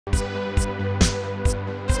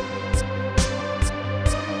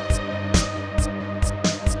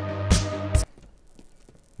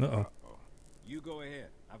Uh-oh. You go ahead.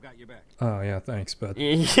 I've got your back. Oh, yeah, thanks, but...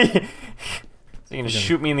 So you're gonna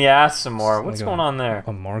shoot me in the ass some more. What's like going on there?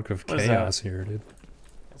 A mark of What is chaos here, dude.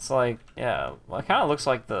 It's like, yeah, well, it kind of looks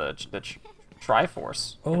like the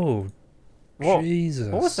Triforce. Oh, Whoa. Jesus.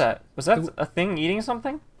 What was that? Was that a thing eating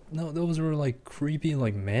something? No, those were like creepy,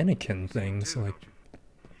 like mannequin things. Like,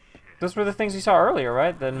 those were the things you saw earlier,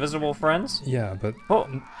 right? The invisible friends? yeah, but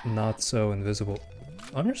not so invisible.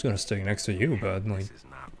 I'm just gonna stick next to you, bud. Like,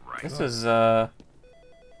 this is,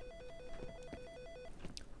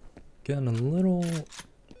 getting a little get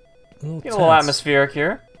a tense. little atmospheric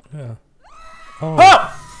here. Yeah. Oh,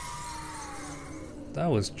 Oh! that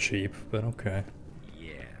was cheap, but okay.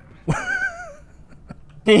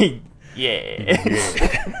 Yeah.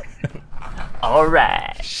 Yeah.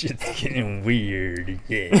 Alright. Shit's getting weird,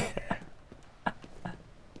 yeah.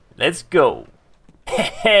 Let's go.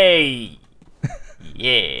 Hey.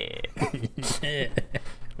 Yeah. Yeah.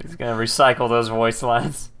 He's gonna recycle those voice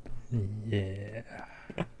lines. Yeah.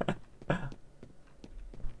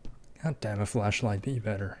 God damn it, flashlight, be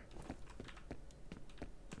better.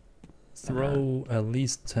 Throw at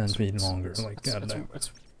least 10 feet longer. Like, goddamn.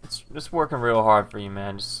 It's working real hard for you,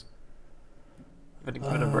 man. Just give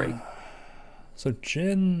it a break. So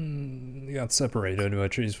Jin got separated,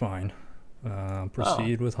 but she's fine.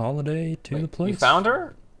 Proceed with Holiday to the place. You found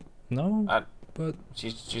her? No, but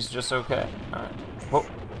she's just okay. All right. Whoa.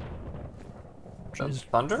 she's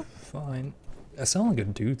Thunder? fine. It sounded like a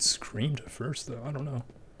dude screamed at first, though. I don't know.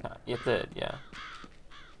 It did, yeah.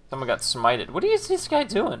 Someone got smited. What is this guy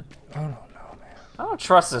doing? I don't know, man. I don't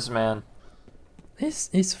trust this man.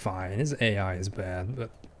 He's fine. His AI is bad, but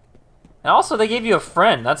And also, they gave you a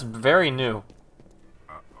friend. That's very new.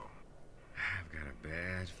 I've got a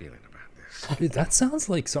bad feeling about this. dude, that sounds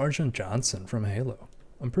like Sergeant Johnson from Halo.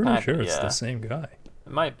 I'm pretty sure it's yeah. the same guy.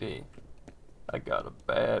 It might be. I got a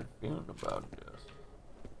bad feeling about this.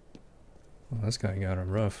 Well, this guy got it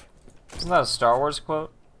rough. Isn't that a Star Wars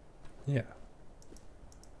quote? Yeah.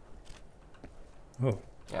 Oh.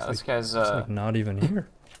 Yeah, it's this guy's It's like not even here.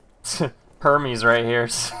 Hermes right here.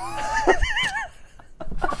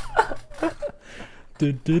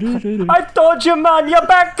 I told you, man, your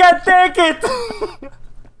back can't take it.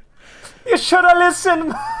 You should have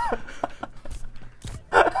listened.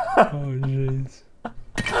 Oh jeez.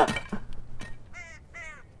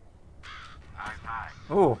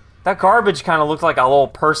 Ooh, that garbage kind of looked like a little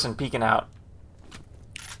person peeking out.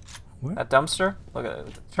 What? That dumpster? Look at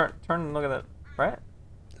it. Turn and look at that. Right?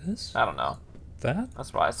 This? I don't know. That?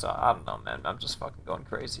 That's what I saw. I don't know, man. I'm just fucking going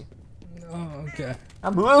crazy. Oh, okay.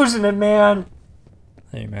 I'm losing it, man.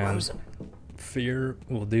 Hey man, Losing. fear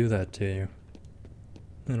will do that to you.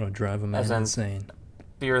 It'll drive a man As in- insane.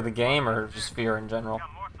 Fear of the game or just fear in general?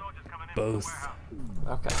 Both.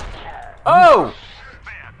 Okay. Oh!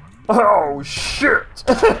 Oh, shit!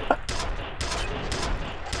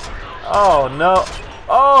 Oh, no.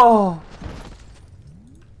 Oh!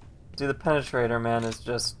 Dude, the penetrator, man, is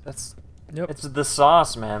just... Yep. It's the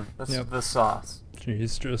sauce, man. That's Yep. the sauce.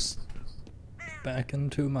 She's just back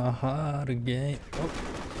into my heart again. Oh.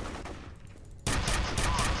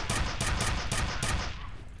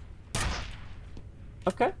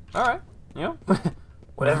 Okay, alright. You know?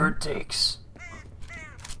 Whatever it takes.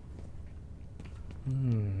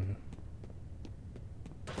 Hmm.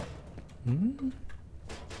 Hmm?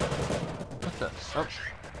 What the? Oh.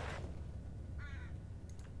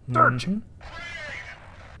 Mhm.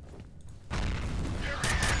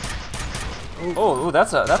 Oh,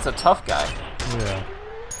 that's a tough guy. Yeah.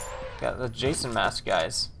 Got the Jason mask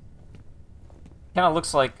guys. Kind of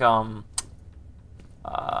looks like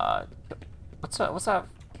what's that?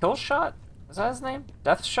 Kill shot? Is that his name?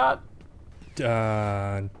 Death shot?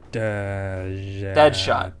 Dead Dead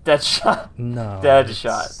shot. Dead shot. No. Dead it's-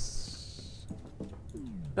 shot.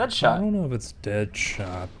 Dead I shot. don't know if it's dead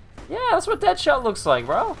shot. Yeah, that's what dead shot looks like,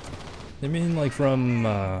 bro. You mean like from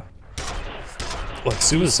like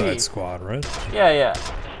Suicide DC. Squad, right? Yeah, yeah.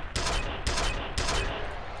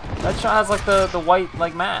 Dead shot has like the white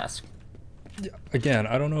like mask. Yeah. Again,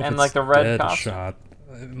 I don't know if And, it's like, the red dead costume. shot.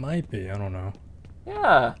 It might be. I don't know.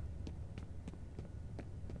 Yeah.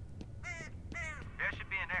 There should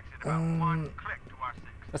be an exit route one click to our six.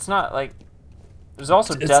 It's not like there's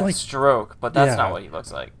also It's like- Deathstroke, but that's Yeah. not what he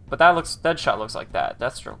looks like. But that looks Deadshot looks like that.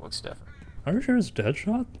 Deathstroke looks different. Are you sure it's dead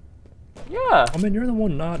shot? Yeah. I mean, you're the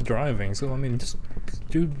one not driving, so I mean, just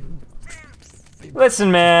dude,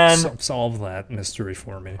 Listen, man. solve that mystery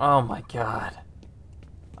for me. Oh my god.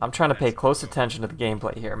 I'm trying to pay close attention to the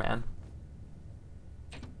gameplay here, man.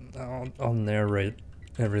 I'll narrate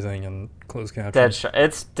everything in closed caption. Deadshot.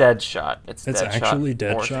 It's Deadshot. It's It's Deadshot actually for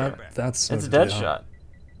dead sure. shot. That's so It's dumb. Deadshot.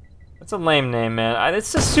 It's a lame name, man.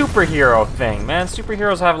 It's a superhero thing, man.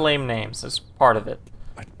 Superheroes have lame names. That's part of it.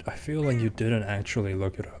 I feel like you didn't actually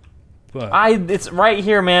look it up, but It's right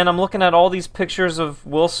here, man. I'm looking at all these pictures of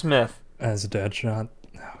Will Smith. as Deadshot,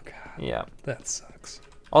 oh god, Yeah. that sucks.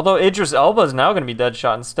 Although Idris Elba is now going to be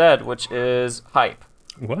Deadshot instead, which is hype.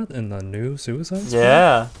 What in the new Suicide Squad?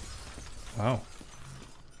 Yeah. Wow.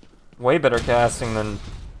 Way better casting than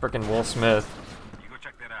freaking Will Smith. You go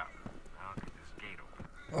check that out. I'll get this gate open.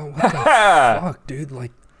 Oh, what the fuck, dude?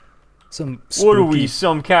 Like, some spooky... What are we,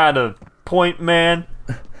 some kind of point man?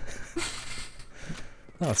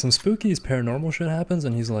 No, some spooky paranormal shit happens,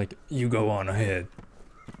 and he's like, you go on ahead.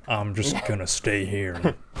 I'm just gonna stay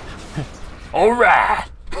here. Alright!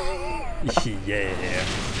 Yeah.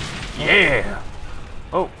 Yeah!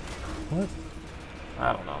 Oh, What?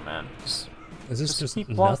 I don't know, man. Is this just keep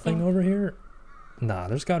nothing walking? over here? Nah,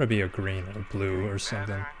 there's gotta be a green or blue or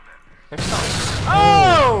something. There's something.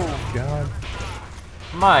 Oh! God,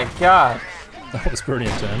 My god. that was pretty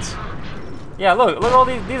intense. Yeah, look at all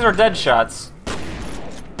these are dead shots.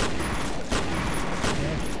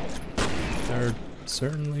 They're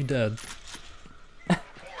certainly dead.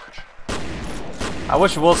 I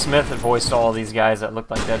wish Will Smith had voiced all these guys that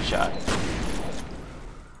looked like Deadshot.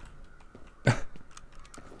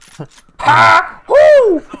 Ha!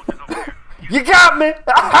 Woo! You got me!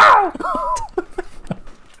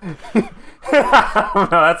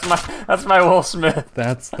 No, that's my Will Smith.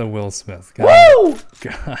 That's the Will Smith. God, Woo!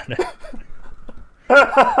 God.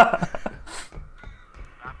 Stop,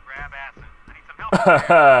 grab acid.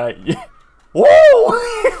 I need some help. Woo!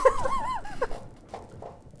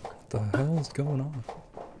 What the hell is going on?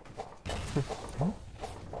 Huh?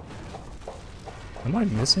 Am I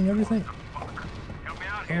missing everything? Help me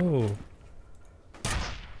out here. Oh,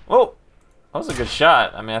 Oh, that was a good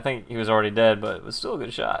shot. I mean, I think he was already dead, but it was still a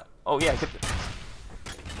good shot. Oh yeah, get the...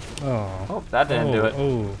 oh. Oh, that didn't do it.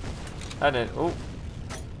 Oh, That didn't. Oh,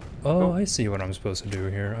 oh, I see what I'm supposed to do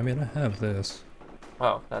here. I mean, I have this.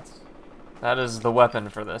 oh, that is the weapon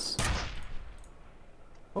for this.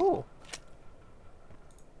 Oh,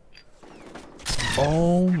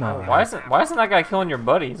 Oh my. why isn't that guy killing your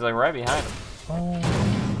buddy? He's like right behind him. Oh.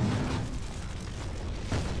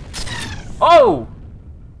 Oh!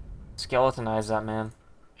 Skeletonized that man.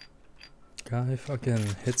 Guy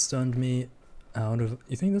fucking hit stunned me out of.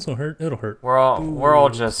 You think this will hurt? It'll hurt. We're all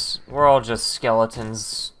just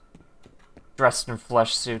skeletons dressed in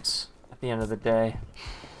flesh suits at the end of the day.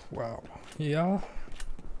 Wow. Yeah.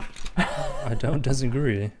 I don't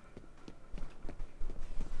disagree.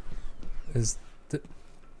 Is the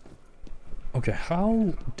okay?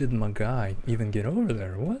 How did my guy even get over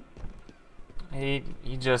there? What? He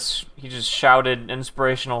just shouted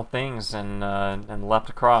inspirational things and leapt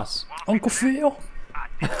across. Uncle Phil.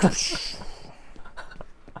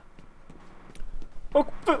 Oh,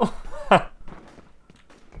 Phil.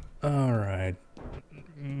 All right.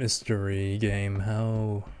 Mystery game.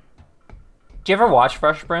 How? Did you ever watch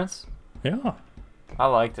Fresh Prince? Yeah. I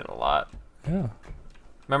liked it a lot. Yeah.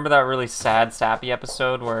 Remember that really sad, sappy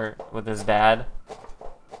episode where with his dad,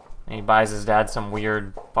 and he buys his dad some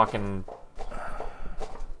weird fucking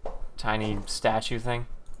tiny statue thing,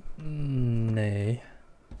 Nay.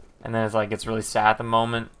 and then it's like it's really sad at the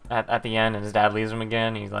moment at the end, and his dad leaves him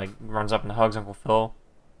again. He like runs up and hugs Uncle Phil.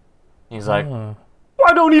 He's like, Oh,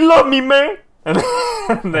 "Why don't he love me, man?"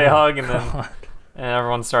 And they hug, and then God. and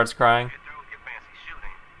everyone starts crying. Get through your fancy shooting.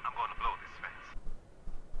 I'm going to blow this fence.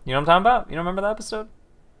 You know what I'm talking about? You don't remember that episode?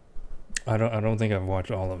 I don't think I've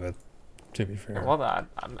watched all of it. To be fair. Well,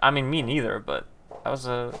 I mean, me neither, but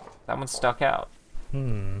that one stuck out.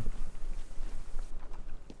 Hmm.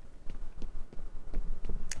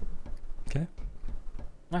 Okay.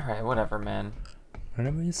 All right, whatever, man.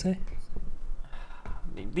 Whatever you say.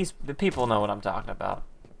 The people know what I'm talking about.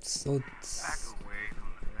 So, Back away from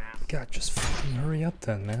the fence. God, just fucking hurry up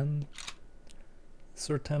then, man.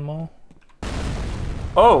 Sir Tamo.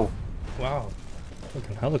 Oh! Wow.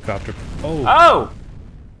 Fucking helicopter. Oh. Oh!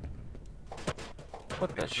 What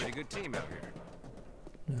the Pretty shit? good team out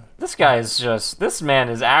here. This guy is just... This man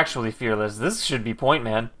is actually fearless. This should be Point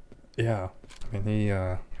Man. Yeah. I mean, he He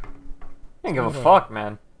don't give a Yeah. fuck,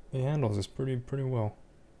 man. handles this pretty well.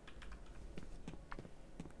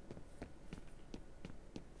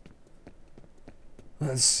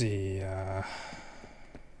 Let's see.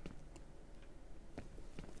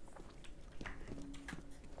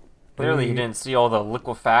 Clearly he didn't see all the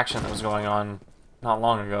liquefaction that was going on not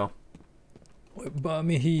long ago. But I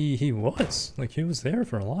mean, he was like he was there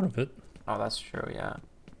for a lot of it. Oh, that's true, yeah.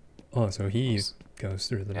 Oh, so he goes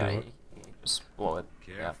through the Yeah, door. he just blow it.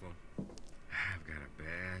 Yeah. Careful. I've got a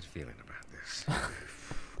bad feeling about this.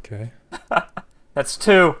 Okay. That's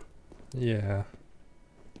 2. Yeah.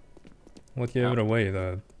 What gave it away?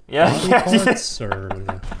 The Yeah, body yeah. parts or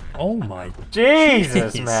the... Oh my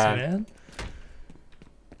Jesus, jeez, man.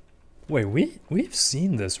 Wait, we've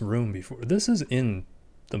seen this room before. This is in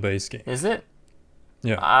the base game. Is it?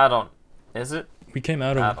 Yeah. I don't. Is it? We came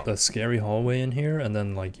out I of don't- the scary hallway in here, and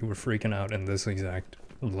then like you were freaking out in this exact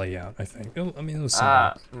layout. I think. Oh, I mean, it was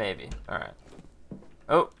similar. Maybe. All right.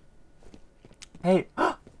 Oh. Hey.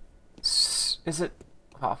 Is it?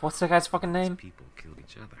 Oh, what's that guy's fucking name? People killed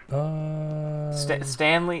each other.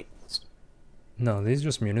 Stanley. No, these are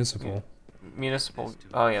just municipal. Municipal.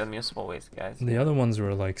 Oh yeah, the municipal waste guys. The other ones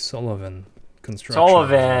were like Sullivan construction.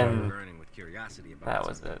 Sullivan. Burning with curiosity about That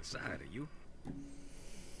what's was on the it. other side of you.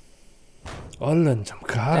 Olan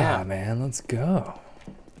Jamkara, Damn. man, let's go.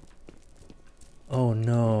 Oh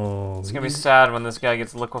no. It's gonna be sad when this guy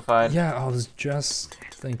gets liquefied. Yeah, I was just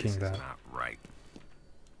thinking This that. is not right.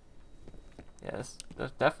 Yeah, this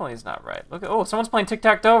definitely is not right. Look at, oh, someone's playing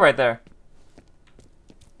tic-tac-toe right there.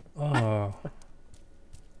 Oh.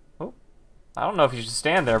 I don't know if you should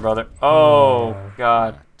stand there, brother. Oh, Oh.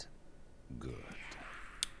 God. Good.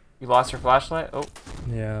 You lost your flashlight? Oh.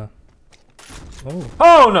 Yeah. Oh,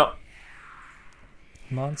 Oh, no!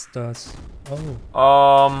 monsters. Oh.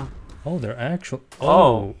 Oh, They're actual.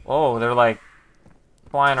 they're like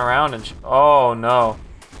flying around and oh, no.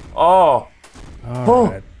 Oh.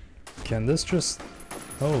 Alright. Can this just...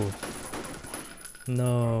 Oh.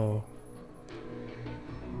 No.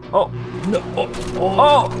 Oh. No. Oh.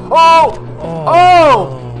 Oh. Oh. Oh. Oh!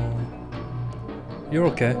 No. You're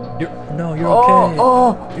okay. You're Oh. okay.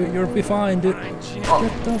 Oh. You'll be fine, dude.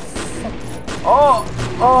 Get the fuck... Oh.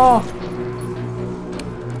 Oh.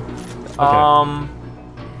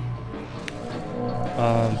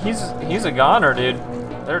 He's a goner, dude.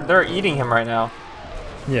 They're eating him right now.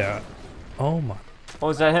 Yeah. Oh my... What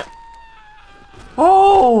was that hit?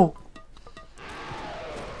 Oh!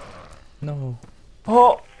 No.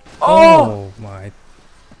 Oh! Oh! Oh my...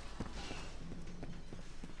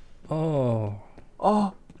 Oh.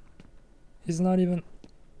 Oh! He's not even...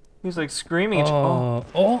 He's like screaming at you. Oh!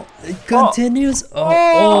 Oh. It continues.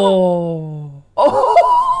 Oh.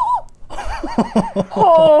 Oh!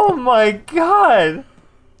 Oh my God!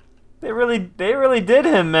 They really did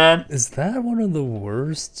him, man. Is that one of the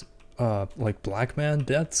worst, like black man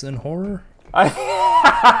deaths in horror?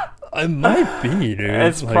 It might be, dude.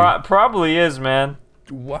 It's like, probably is, man.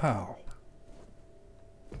 wow.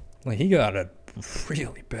 Like he got it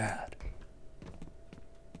really bad.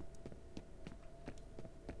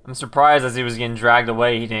 I'm surprised as he was getting dragged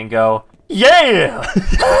away, he didn't go, yeah!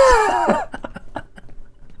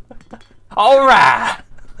 All right.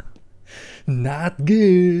 Not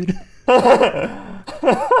good. I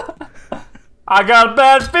got a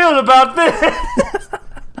bad feeling about this.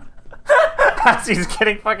 As he's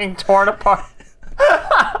getting fucking torn apart.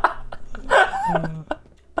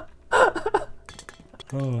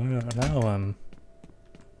 Oh yeah.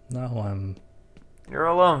 Now I'm. You're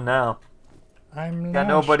alone now. I'm Got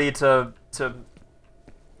lost. nobody to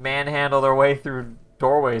manhandle their way through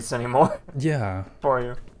doorways anymore Yeah. for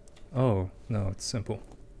you. Oh no, it's simple.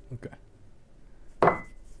 Okay.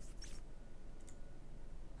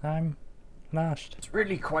 I'm lost It's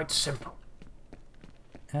really quite simple.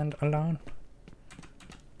 and alone.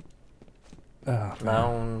 Oh, man.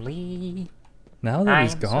 Lonely. Now that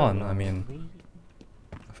he's I'm so gone, I mean, lonely.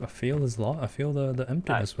 I feel his I feel the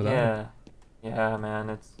emptiness without him. Yeah, man.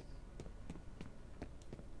 It's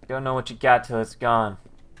don't know what you got till it's gone.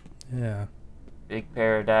 Yeah. Big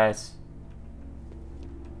paradise.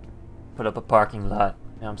 Put up a parking lot.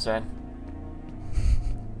 You know what I'm saying?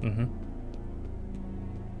 Mm-hmm.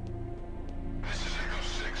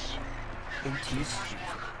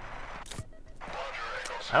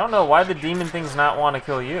 I don't know why the demon things not want to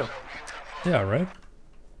kill you. Yeah, right?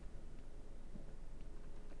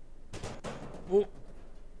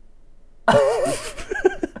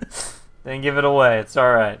 Then give it away. It's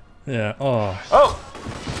all right. Yeah. Oh.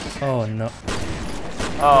 Oh. Oh no.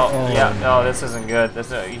 Oh, Oh, yeah. no. No, this isn't good.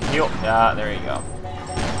 This is heal. Yeah, there you go.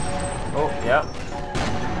 Oh, yep.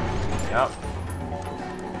 Yep.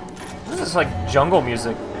 This is like jungle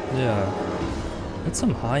music. Yeah. It's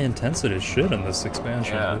some high intensity shit in this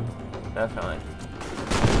expansion. Yeah, Dude. definitely.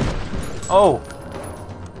 Oh.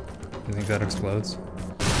 You think that explodes?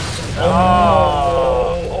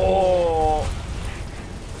 Oh.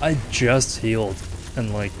 I just healed,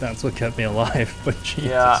 and like that's what kept me alive. But Jesus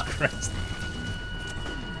Yeah. Christ.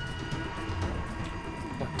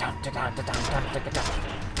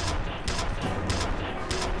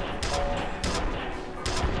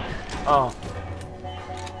 Oh.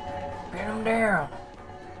 Beat him down.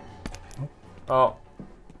 Oh.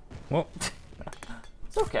 Well,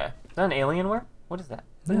 It's okay. Is that an Alienware? What is that?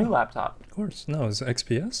 It's a Yeah. new laptop. of course. No, it's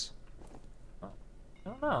XPS? I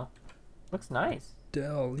don't know. Looks nice.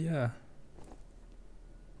 Dell, yeah.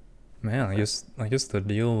 Man, I guess the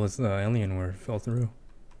deal with Alienware fell through.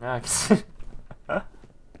 Yeah, I guess-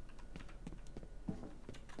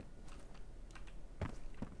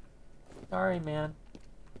 Sorry, man.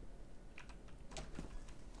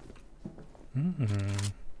 Mm-hmm.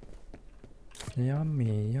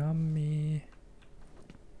 Yummy, yummy.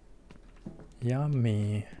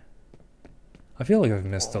 Yummy. I feel like I've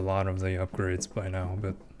missed a lot of the upgrades by now,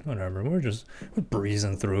 but whatever. We're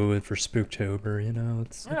breezing through it for Spooktober, you know.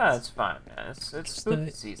 Yeah, it's fine, man. It's just spooky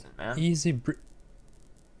a season, man. easy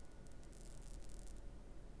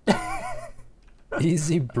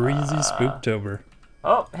easy breezy Spooktober.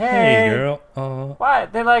 Oh, Hey, hey, girl. Why?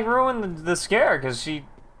 They like ruined the scare because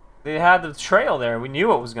they had the trail there. We knew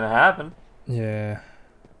what was gonna happen. Yeah.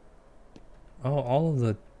 Oh, all of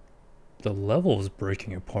the levels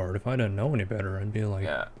breaking apart. If I didn't know any better, I'd be like,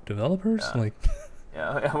 Yeah. developers? Yeah. Like,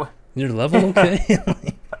 Yeah. your level okay?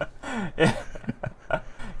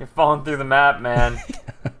 You're falling through the map, man.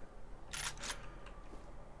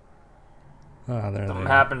 Ah, there Something they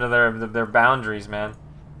happened to their boundaries, man.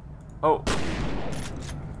 Oh.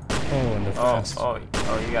 Oh, and the fast. Oh,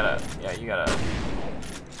 you gotta.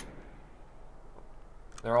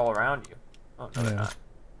 They're all around you. Oh, no, they're Yeah. not.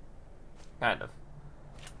 Kind of.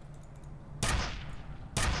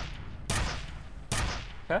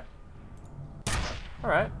 Okay.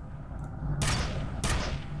 Alright.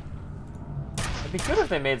 It'd be good if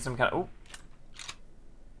they made some kind of. Ooh.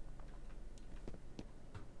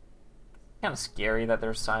 Kind of scary that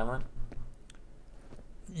they're silent.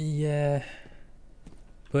 Yeah.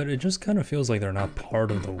 But it just kind of feels like they're not part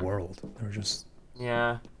of the world. They're just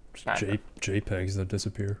Yeah. Kinda. JPEGs that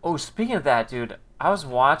disappear. Oh, speaking of that, dude, I was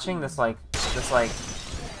watching this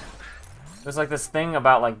this thing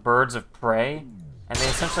about like birds of prey, and they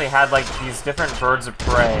essentially had like these different birds of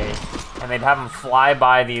prey, and they'd have them fly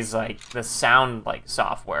by these like the sound like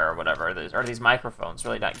software or whatever, or these microphones,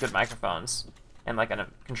 really not good microphones, in like a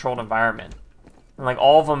controlled environment, and like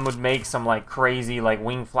all of them would make some like crazy like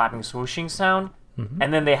wing flapping swooshing sound,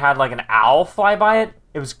 and then they had like an owl fly by it.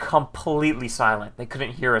 It was completely silent. They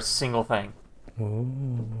couldn't hear a single thing. Oh.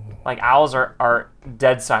 Like, owls are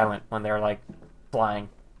dead silent when they're, like, flying.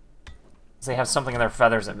 'Cause they have something in their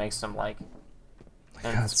feathers that makes them, like...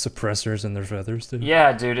 Got suppressors in their feathers, dude.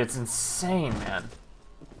 Yeah, dude, it's insane, man.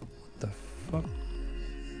 The fuck?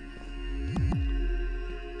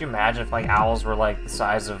 Could you imagine if, like, owls were, like, the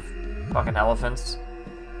size of fucking elephants?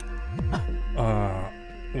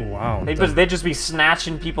 Wow. They'd just be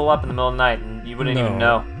snatching people up in the middle of the night, and you wouldn't even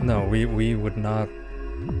know. No, we would not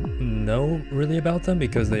know really about them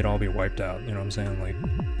because they'd all be wiped out. You know what I'm saying? Like,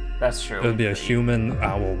 That's true. it would be a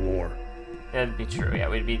human-owl war. It'd be true, yeah.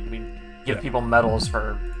 We'd give people medals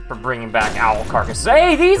for bringing back owl carcasses.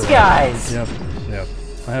 Hey, these guys! Yep.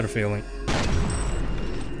 I had a feeling.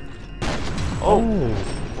 Oh!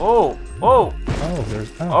 Oh! Oh! Oh, there's...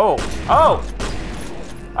 Oh! Oh!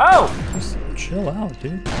 Oh! Just chill out,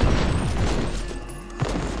 dude.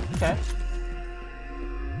 Okay.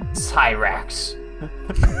 Cyrax.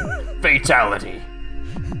 Fatality.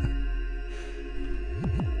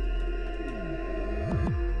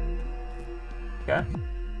 Okay.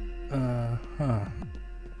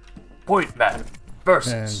 Point man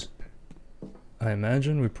versus. And I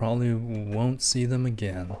imagine we probably won't see them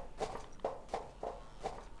again.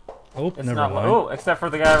 Oh, It's never not. mind. Oh, except for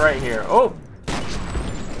the guy right here. Oh.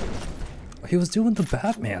 He was doing the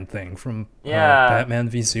Batman thing from Yeah. Batman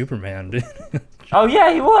v Superman, dude. Oh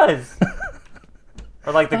yeah, he was.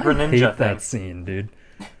 Or like the I Greninja hate thing. that scene, dude.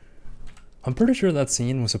 I'm pretty sure that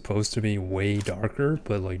scene was supposed to be way darker,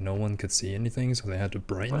 but like no one could see anything, so they had to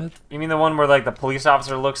brighten it. You mean the one where like the police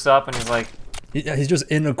officer looks up and he's like, Yeah, he's just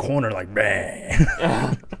in a corner, like, bang.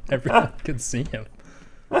 Everyone could see him.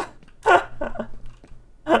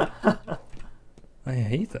 I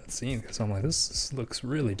hate that scene because I'm like, this looks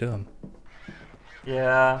really dumb.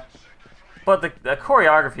 yeah. But the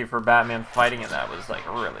choreography for Batman fighting in that was like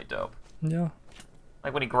really dope. Yeah.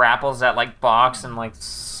 Like when he grapples that like box and like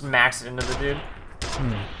smacks it into the dude.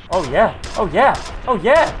 Oh yeah! Oh yeah! Oh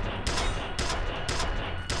yeah!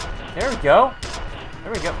 There we go.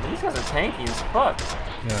 There we go. These guys are tanky as fuck.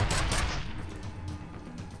 Yeah.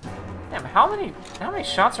 Damn, how many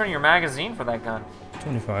shots are in your magazine for that gun?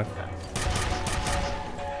 25. Yeah.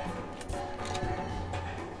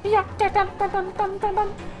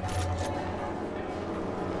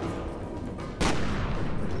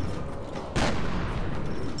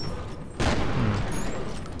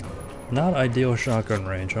 Not ideal shotgun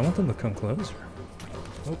range. I want them to come closer.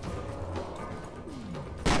 Oh.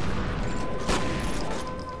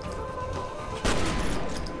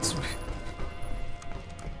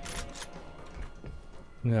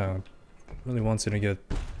 Yeah, really wants you to get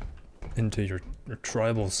into your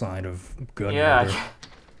tribal side of gun Yeah, murder.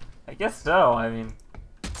 I guess so. I mean,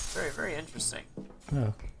 it's very, very interesting.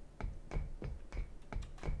 Yeah.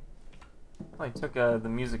 I took the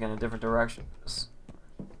music in a different direction.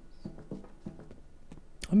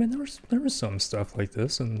 I mean, there was some stuff like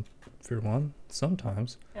this in F.E.A.R. 1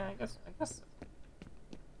 sometimes. Yeah, I guess.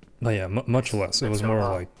 But yeah, much less. It was more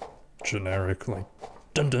like generic, like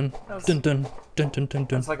dun dun dun dun dun dun dun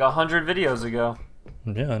dun. It's like 100 videos ago.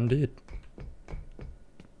 Yeah, indeed.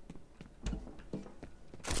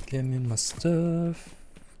 Give me my stuff.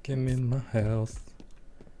 Give me my health.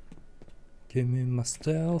 Give me my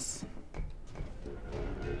stealth.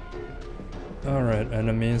 Alright,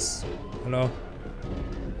 enemies. Hello?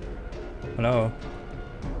 Hello?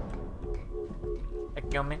 Hey,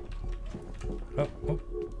 kill me. Oh, oh.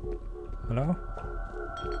 Hello?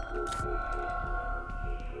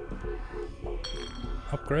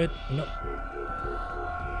 Upgrade? No.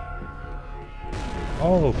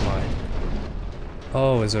 Oh my.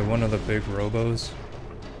 Oh, is it one of the big robos?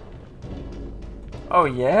 Oh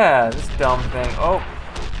yeah, this dumb thing. Oh.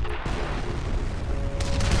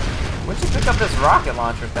 Where'd you pick up this rocket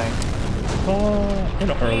launcher thing? Oh, you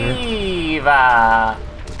know, earlier. Eva!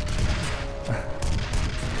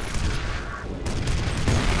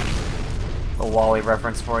 A Wally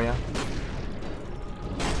reference for you.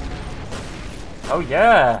 Oh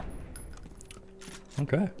yeah!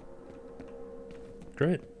 Okay.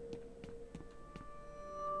 Great.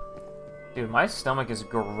 Dude, my stomach is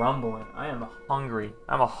grumbling. I am hungry.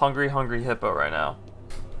 I'm a hungry, hungry hippo right now.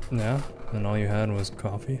 Yeah, and all you had was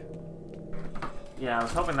coffee? Yeah, I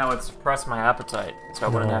was hoping that would suppress my appetite, so I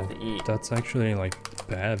wouldn't have to eat. That's actually, like,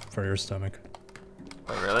 bad for your stomach.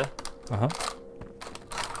 Wait, really? Uh-huh.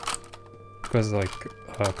 Because, like,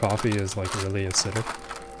 coffee is, like, really acidic.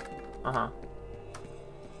 Uh-huh.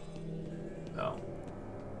 Oh.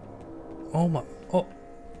 Oh my... Oh!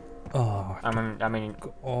 Oh, I mean,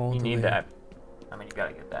 all you the need way. that. I mean, you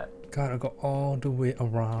gotta get that. Gotta go all the way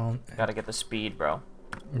around. Gotta get the speed, bro.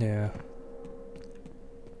 Yeah.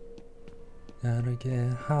 Gotta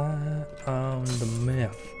get high on the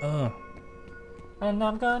meth. And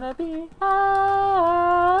I'm gonna be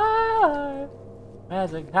high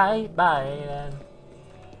as a kite by then.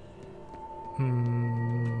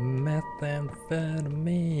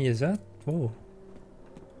 Methamphetamine. Is that? Oh.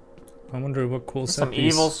 I wonder what cool set Some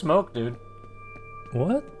evil smoke, dude.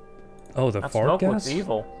 What? Oh, the That fart smoke gas? looks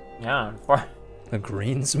evil. Yeah, fart. The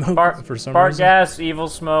green smoke for some fart reason? gas, evil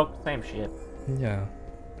smoke, same shit. Yeah.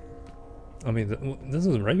 I mean, this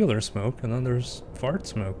is regular smoke, and then there's fart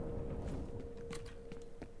smoke.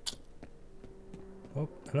 Oh,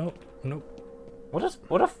 hello? Nope. What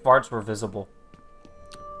if farts were visible?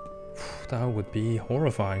 That would be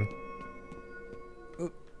horrifying.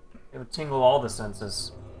 It would tingle all the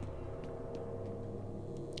senses.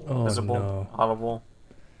 Oh Visible, no. audible.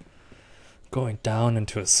 Going down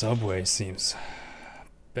into a subway seems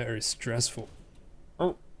very stressful.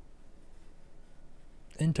 Oh.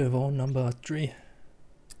 Interval number 3.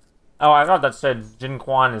 Oh, I thought that said Jin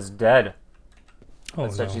Kwan is dead. Oh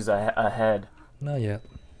That said no. she's ahead. Not yet.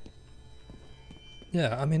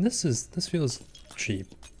 Yeah, I mean this feels cheap.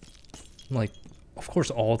 Like, of course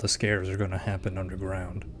all the scares are gonna happen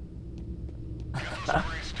underground.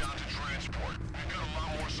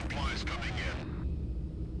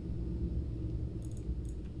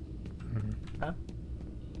 Huh?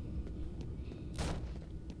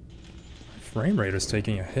 Frame rate is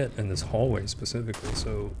taking a hit in this hallway specifically,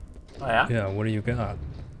 so Oh yeah? yeah, what do you got?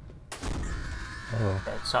 Oh,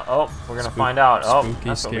 Okay, so, oh, we're gonna find out. Oh, spooky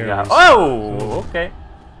that's what we got. scaries. Oh, okay.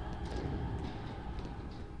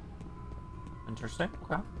 Interesting.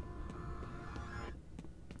 Okay.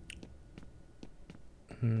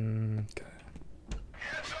 Okay.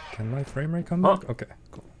 Can my frame rate come Oh. back? Okay,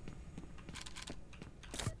 cool.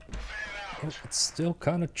 Oh, it's still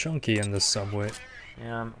kind of chunky in this subway.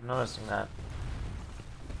 Yeah, I'm noticing that.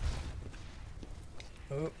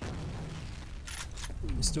 Oh.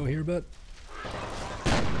 You still here, bud?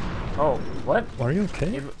 Oh, what? Are you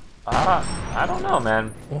okay? I don't know,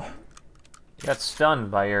 man. Oh, You got stunned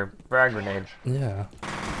by your frag grenade. yeah.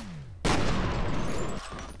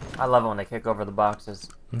 I love it when they kick over the boxes.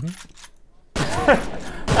 Mhm.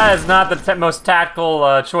 That is not the most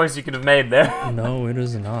tactful choice you could have made there. No, it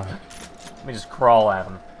is not. Let me just crawl at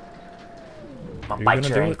him. I'll You're bite gonna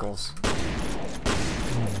your do it? ankles.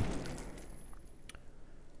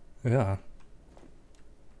 Yeah.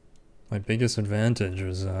 My biggest advantage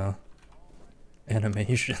is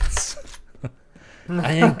animations.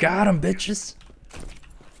 I ain't got 'em, bitches.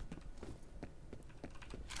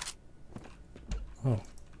 Oh.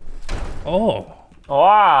 Oh.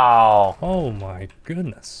 Wow. Oh my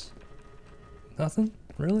goodness. Nothing?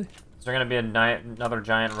 Really? Is there gonna be another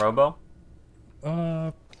giant robo?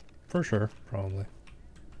 For sure, probably.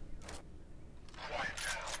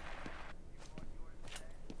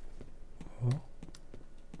 Oh.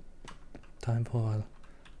 Time for a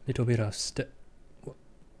little bit of step.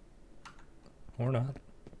 Or not.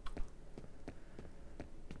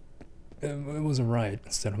 It was a right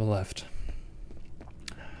instead of a left.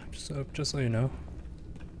 Just so you know.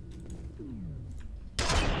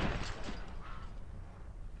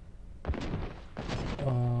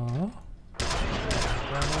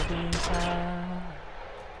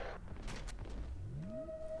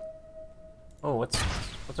 Oh,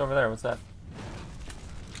 what's over there? What's that?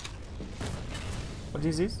 What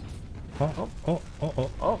is these?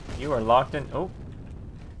 Oh, you are locked in. Oh,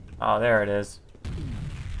 there it is.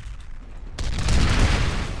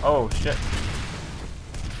 Oh shit.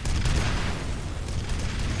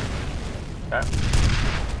 Okay.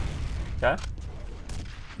 Okay.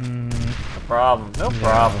 No problem. No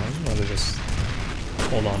problem. I'd rather just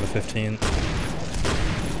hold on to 15.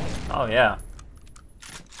 Oh yeah.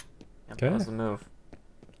 Okay. That was the move.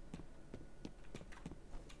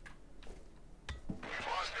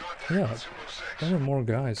 Yeah, there were more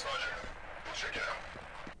guys.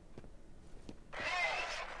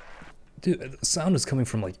 Dude, the sound is coming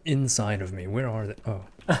from like inside of me. Where are they? Oh.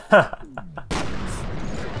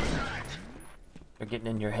 They're getting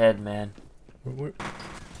in your head, man. Where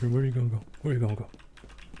are you gonna go? Where are you gonna go?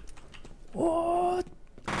 What?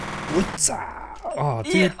 What's up? Oh,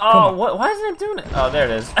 dude. Yeah, come oh, on. what? Why isn't it doing it? Oh, there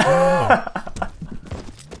it is.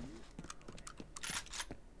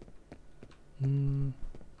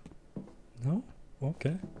 No?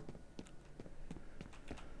 Okay.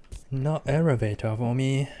 No elevator for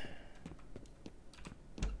me.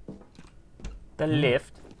 The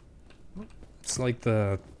lift. It's like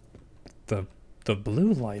the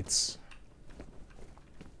blue lights.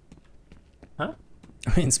 Huh?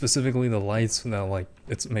 I mean, specifically the lights that like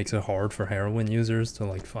it makes it hard for heroin users to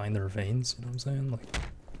like find their veins. You know what I'm saying?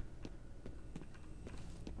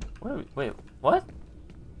 Like Wait, what?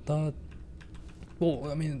 the.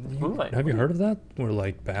 Well, I mean, Blue light, have you what? heard of that? Where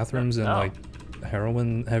like bathrooms in No. like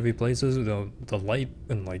heroin heavy places, the light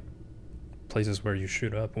in like places where you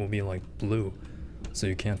shoot up will be like blue, so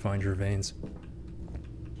you can't find your veins.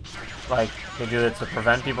 Like they do it to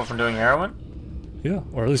prevent people from doing heroin? Yeah,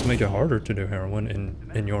 or at least make it harder to do heroin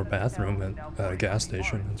in your bathroom at a gas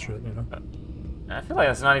station and shit, you know? I feel like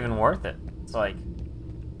that's not even worth it. It's like,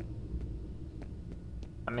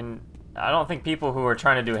 I mean, I don't think people who are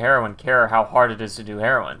trying to do heroin care how hard it is to do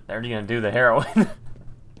heroin. They're gonna do the heroin.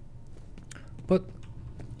 But,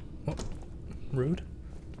 well, rude.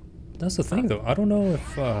 That's the thing though, I don't know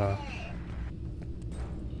if,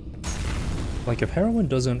 like if heroin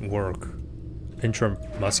doesn't work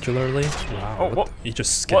intramuscularly, wow, Oh, what? he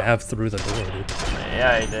just scabbed through the door, dude.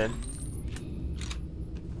 Yeah, he did.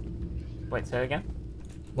 Wait, say it again?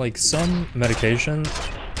 Like some medication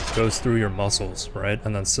goes through your muscles, right?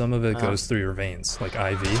 And then some of it goes through your veins, like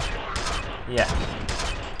IV. Yeah.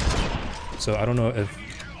 So I don't know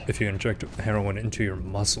if you inject heroin into your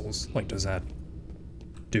muscles, like does that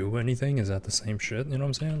do anything? Is that the same shit? You know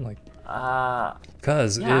what I'm saying? Like,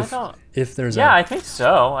 cause yeah, if there's I think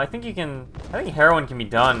so. I think heroin can be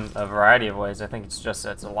done a variety of ways. I think it's just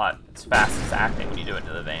it's fastest acting when you do it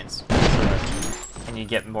to the veins, and you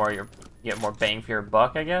get more bang for your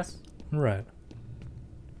buck, I guess. Right.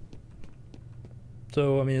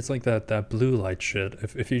 So I mean, it's like that blue light shit.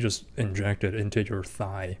 If you just inject it into your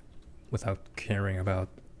thigh without caring about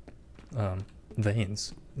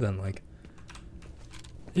veins, then like,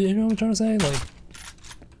 you know what I'm trying to say? Like,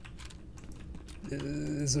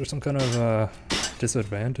 is there some kind of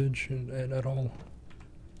disadvantage at all?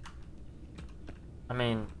 I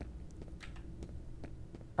mean,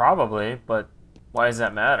 probably, but why does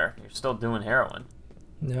that matter? You're still doing heroin.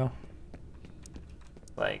 Yeah.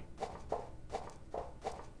 Like,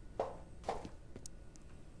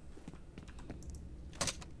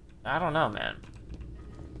 I don't know, man.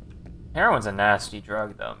 Heroin's a nasty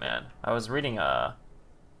drug, though, man. I was reading a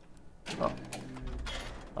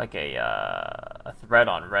thread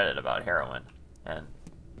on Reddit about heroin, and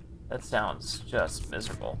that sounds just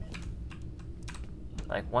miserable.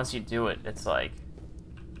 Like, once you do it, it's like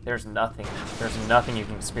there's nothing you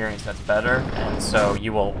can experience that's better, and so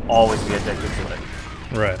you will always be addicted to it.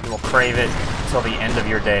 Right. You will crave it until the end of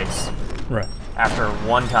your days. Right. After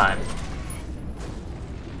one time.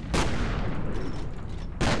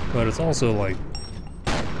 But it's also like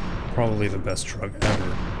probably the best drug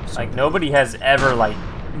ever. So. Like nobody has ever like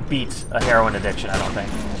beat a heroin addiction, I don't think.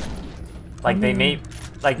 Like they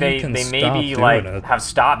maybe like have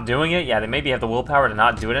stopped doing it. Yeah, they maybe have the willpower to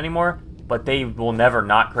not do it anymore, but they will never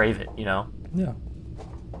not crave it, you know? Yeah.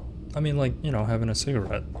 I mean, like, you know, having a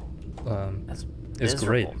cigarette is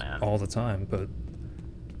great, man, all the time, but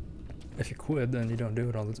if you quit, then you don't do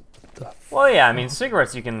it all the time. Well, yeah, I mean,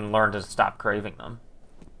 cigarettes, you can learn to stop craving them.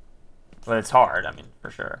 But it's hard, I mean,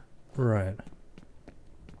 for sure. Right.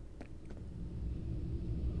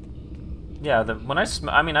 Yeah, when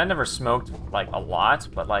I mean, I never smoked, like, a lot,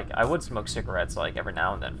 but, like, I would smoke cigarettes, like, every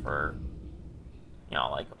now and then for, you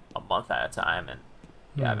know, like, a month at a time, and,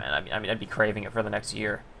 yeah, man, I mean, I'd be craving it for the next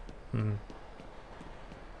year.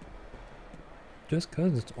 Just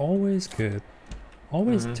 'cause it's always good.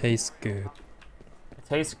 Always tastes good. It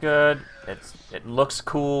tastes good, it looks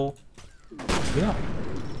cool. Yeah.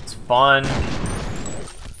 It's fun.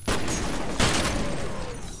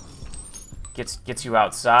 Gets you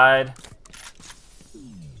outside.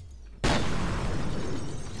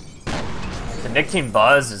 The nicotine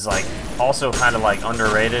buzz is like also kind of like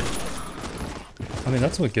underrated. I mean,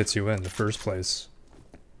 that's what gets you in the first place.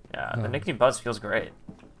 Yeah, the nicotine buzz feels great.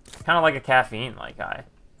 Kind of like a caffeine like high.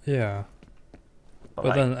 Yeah. But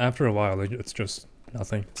like, then after a while, it's just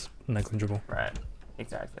nothing. It's negligible. Right.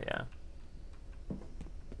 Exactly. Yeah.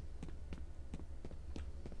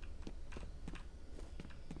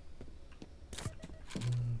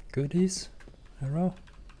 Goodies? Hello?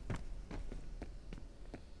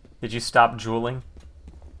 Did you stop drooling?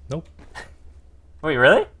 Nope. Wait,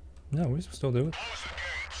 really? No, we still do it.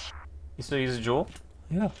 You still use a Juul?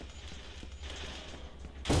 Yeah.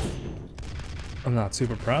 I'm not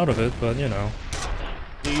super proud of it, but you know.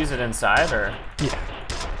 Do you use it inside, or? Yeah.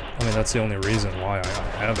 I mean, that's the only reason why I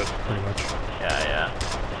have it, pretty much. Yeah, yeah.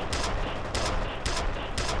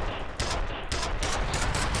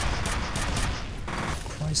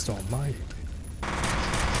 Christ almighty.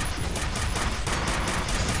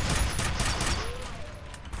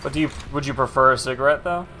 But would you prefer a cigarette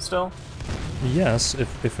though, still? Yes,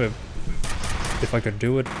 if I could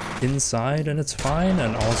do it inside and it's fine,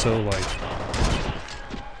 and also like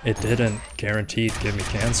it didn't guaranteed give me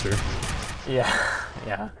cancer. Yeah,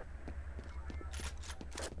 yeah.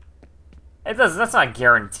 It does. That's not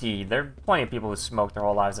guaranteed. There are plenty of people who smoke their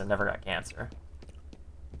whole lives that never got cancer.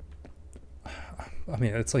 I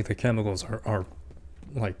mean, it's like the chemicals are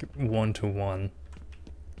like 1-to-1.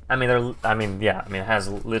 I mean, yeah. I mean, it has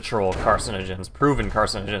literal carcinogens, proven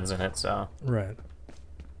carcinogens in it. So. Right.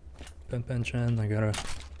 Chen, I gotta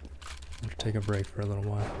take a break for a little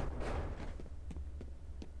while.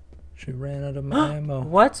 She ran out of my ammo.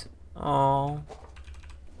 What? Oh.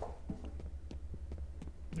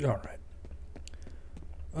 Alright.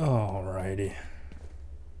 Alrighty.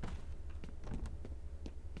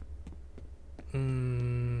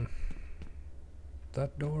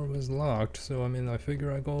 That door was locked, so I mean, I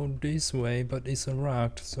figure I go this way, but it's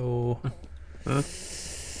locked, so...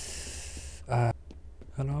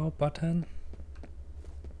 hello, button?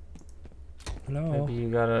 Hello? Maybe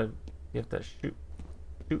you have to shoot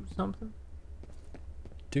something?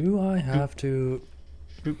 Do I have to...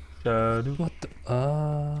 Shoot, what the...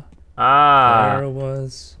 there it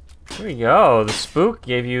was. There you go. The spook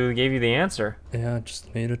gave you the answer. Yeah, I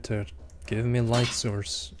just needed to give me light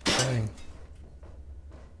source thing.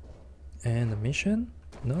 And the mission?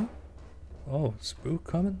 No? Oh, spook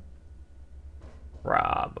coming?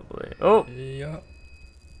 Probably. Oh. Yeah.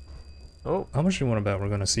 Oh. How much do you want to bet we're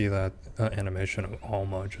gonna see that animation of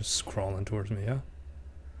Alma just crawling towards me? Yeah.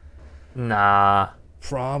 Nah.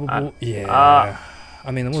 Probably. Yeah.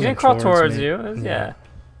 I mean, it wasn't she didn't crawl towards me. you. It was, yeah. It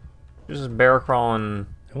was just bear crawling.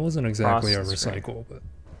 It wasn't exactly a recycle, but.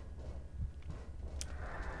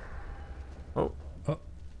 Oh. Oh.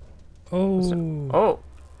 Oh.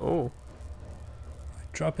 Oh.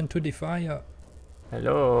 Drop into the fire.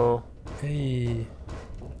 Hello. Hey.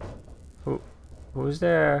 Who's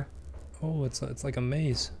there? Oh, it's like a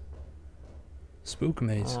maze. Spook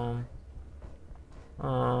maze.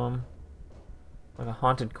 Like a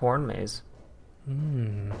haunted corn maze.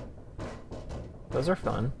 Those are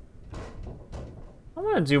fun. I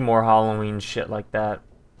want to do more Halloween shit like that.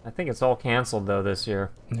 I think it's all canceled though this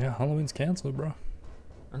year. Yeah, Halloween's canceled, bro.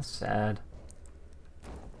 That's sad.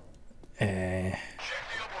 Eh.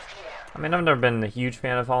 I mean, I've never been a huge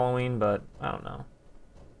fan of Halloween, but I don't know.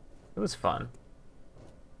 It was fun.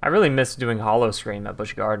 I really miss doing Hollow Scream at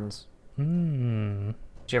Busch Gardens. Did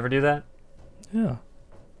you ever do that? Yeah.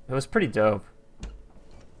 It was pretty dope.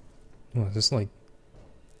 Oh, is this like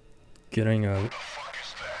getting a...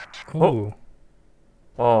 Oh.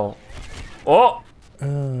 Oh. Oh!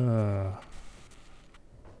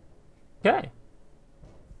 Okay.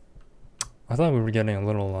 I thought we were getting a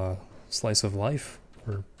little slice of life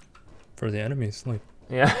for the enemies. Like,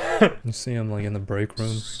 Yeah. you see them like in the break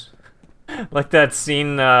room. Like that scene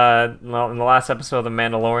in the last episode of The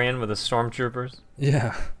Mandalorian with the stormtroopers.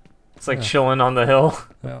 Yeah. It's like chilling on the hill.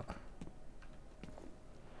 Yeah.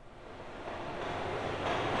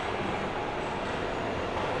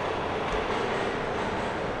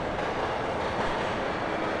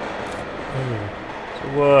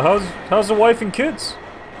 So, how's the wife and kids?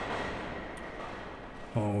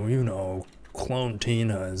 Oh, you know, Clone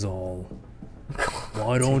Tina is all.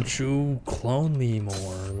 Why don't you clone me more?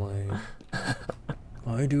 Like,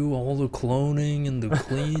 I do all the cloning and the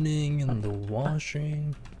cleaning and the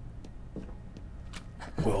washing.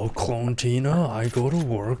 Well, Clone Tina, I go to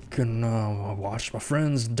work and watch my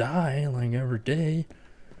friends die like every day.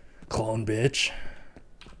 Clone bitch.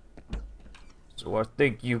 So I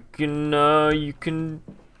think you can do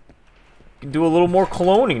a little more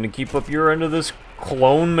cloning to keep up your end of this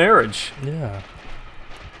clone marriage. Yeah.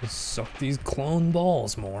 Just suck these clone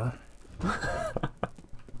balls more.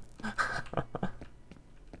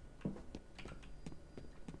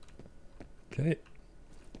 Okay.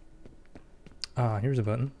 Ah, here's a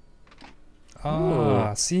button.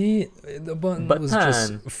 Ah, see? The button was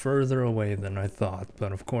just further away than I thought,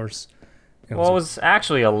 but of course... It was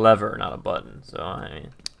actually a lever, not a button, so I mean...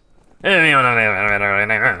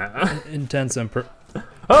 Intense and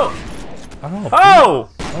Oh! Oh! Oh!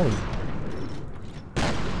 Oh!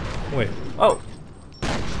 Wait. Oh!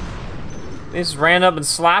 They just ran up and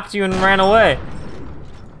slapped you and ran away.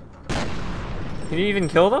 Did you even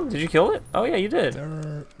kill them? Did you kill it? Oh yeah, you did.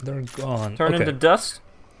 They're gone. Turn into dust?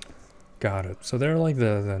 Got it. So they're like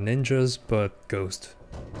the ninjas, but ghost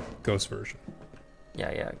version.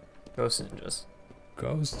 Yeah. Ghost ninjas.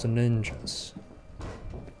 Ghost ninjas.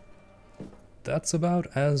 That's about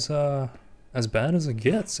as bad as it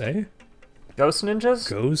gets, eh? Ghost ninjas?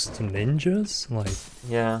 Ghost ninjas? Like...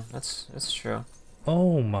 Yeah, that's true.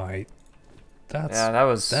 Oh my... That's bad. I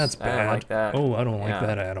don't like that. Oh, I don't like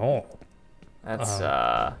that at all. That's,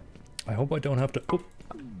 I hope I don't have to... Oh.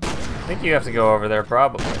 I think you have to go over there,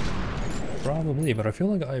 probably. Probably, but I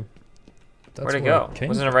feel like Where'd it go?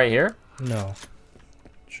 Wasn't it right here? No.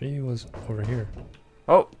 She was over here.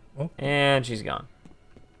 Oh. Oh. And she's gone.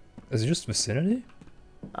 Is it just vicinity?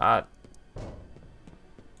 I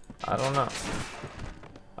don't know.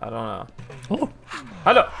 Oh!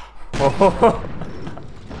 Hello! Oh!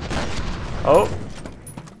 Oh!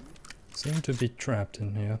 Seem to be trapped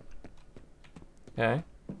in here. Okay.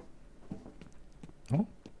 Oh?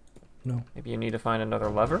 No. Maybe you need to find another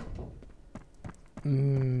lever?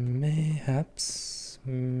 Mayhaps.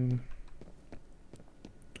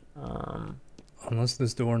 Unless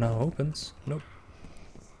this door now opens. Nope.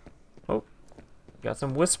 Oh. Got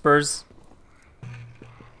some whispers.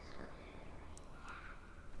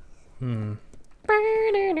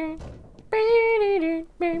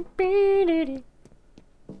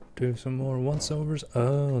 Do some more once-overs.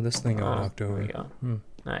 Oh, this thing got knocked over. There we go.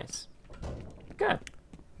 Nice. Good.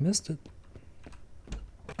 Missed it.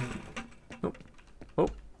 Oh.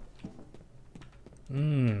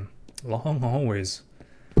 Long hallways.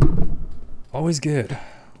 Always good.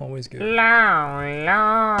 Always good. Long.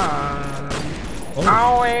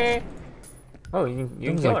 Always. Oh, you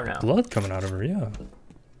can kill her now. Blood coming out of her, yeah.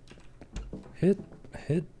 Hit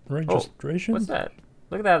registration? What's that?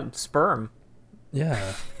 Look at that sperm.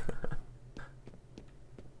 Yeah.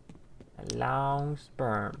 A long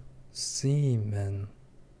sperm. Semen.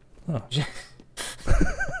 Huh. Is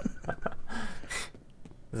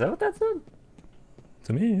that what that said?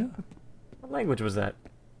 To me, yeah. What language was that?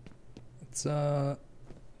 It's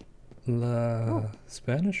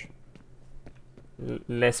Spanish?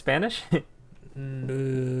 Le Spanish?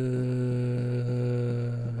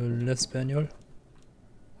 L'espagnol.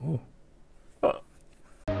 Oh.